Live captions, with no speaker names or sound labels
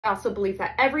I also believe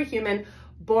that every human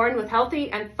born with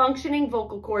healthy and functioning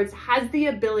vocal cords has the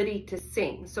ability to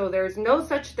sing. So there's no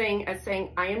such thing as saying,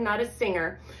 I am not a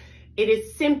singer. It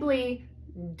is simply,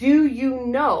 do you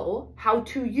know how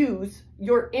to use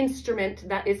your instrument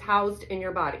that is housed in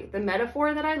your body? The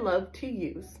metaphor that I love to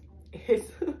use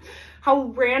is how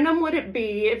random would it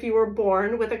be if you were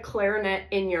born with a clarinet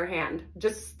in your hand,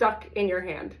 just stuck in your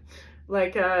hand?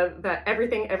 Like that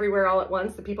Everything Everywhere All at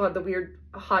Once, the people have the weird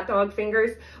hot dog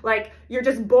fingers. Like, you're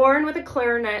just born with a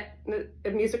clarinet, a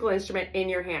musical instrument, in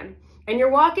your hand. And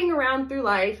you're walking around through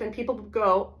life and people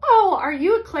go, oh, are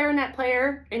you a clarinet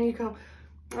player? And you go,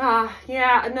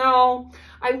 yeah, no,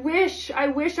 I wish I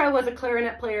was a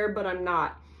clarinet player, but I'm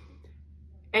not.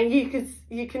 And you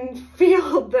can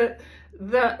feel the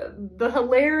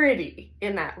hilarity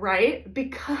in that, right?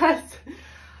 Because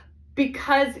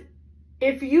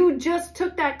if you just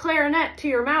took that clarinet to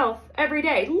your mouth every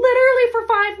day, literally for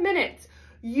 5 minutes,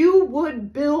 you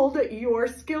would build your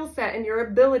skill set and your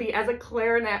ability as a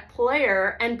clarinet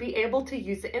player and be able to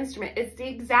use the instrument. It's the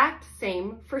exact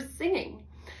same for singing.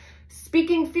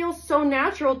 Speaking feels so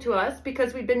natural to us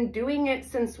because we've been doing it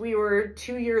since we were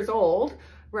 2 years old,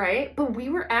 right? But we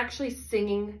were actually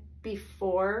singing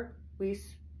before we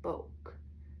spoke.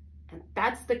 And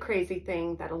that's the crazy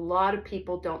thing that a lot of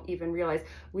people don't even realize.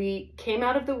 We came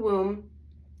out of the womb,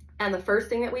 and the first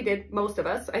thing that we did, most of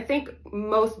us, I think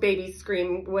most babies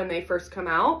scream when they first come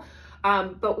out,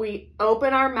 but we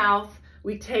open our mouth,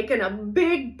 we take in a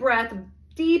big breath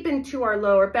deep into our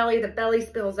lower belly, the belly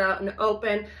spills out and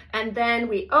open, and then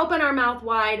we open our mouth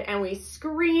wide and we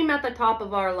scream at the top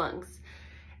of our lungs.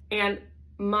 And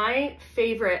my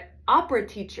favorite opera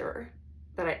teacher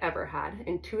that I ever had,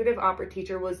 intuitive opera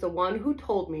teacher, was the one who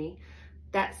told me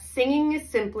that singing is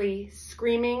simply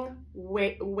screaming,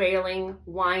 wailing,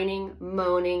 whining,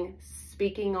 moaning,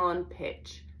 speaking on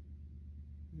pitch.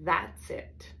 That's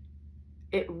it.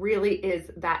 It really is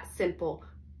that simple.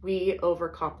 We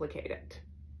overcomplicate it,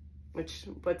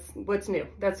 what's new.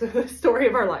 That's the story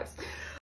of our lives.